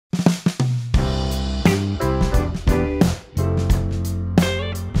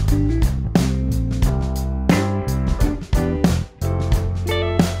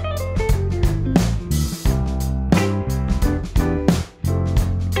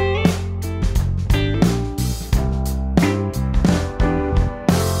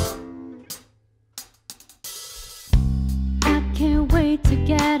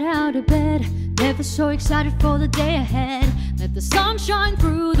So excited for the day ahead. Let the sun shine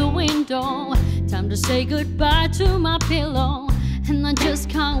through the window. Time to say goodbye to my pillow. And I just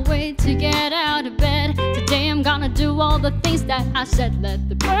can't wait to get out of bed. Today I'm gonna do all the things that I said. Let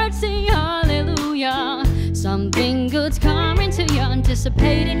the birds sing hallelujah. Something good's coming to you.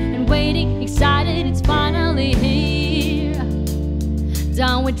 Anticipating and waiting, excited, it's finally here.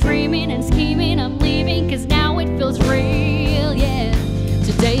 Done with dreaming and scheming, I'm leaving, cause now it feels real, yeah.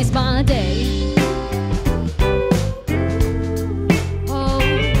 Today's my day.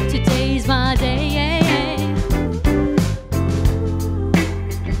 My day, yeah.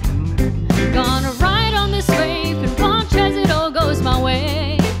 Gonna ride on this wave and watch as it all goes my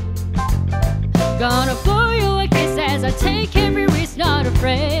way. Gonna blow you a kiss as I take every risk, not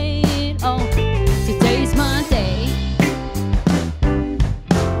afraid. Oh, today's my day.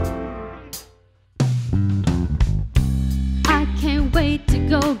 I can't wait to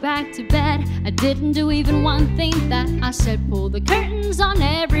go back to bed. I didn't do even one thing that I said. Pull the curtains on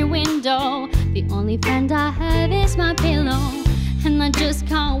every window. The only friend I have is my pillow. And I just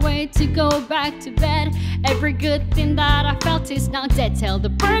can't wait to go back to bed. Every good thing that I felt is now dead. Tell the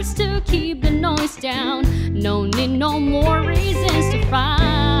birds to keep the noise down. No need no more reasons to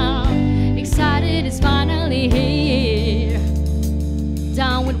frown. Excited, it's finally here.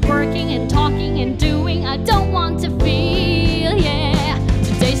 Done with working and talking and doing. I don't want to feel, yeah.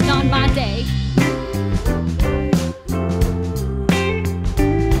 Today's not my day.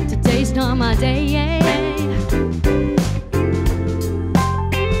 Today's not my day, yeah.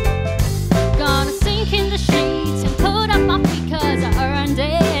 Gonna sink in the sheets and put up my feet cause I earned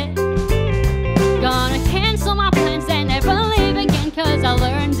it. Gonna cancel my plans and never leave again cause I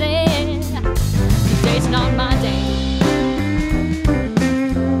learned it. Today's not my day.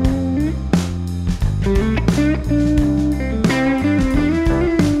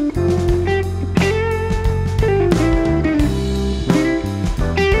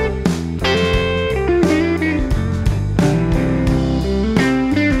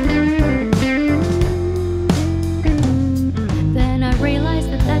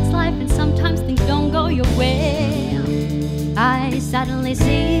 Suddenly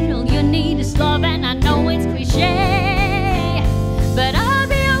see all you need is love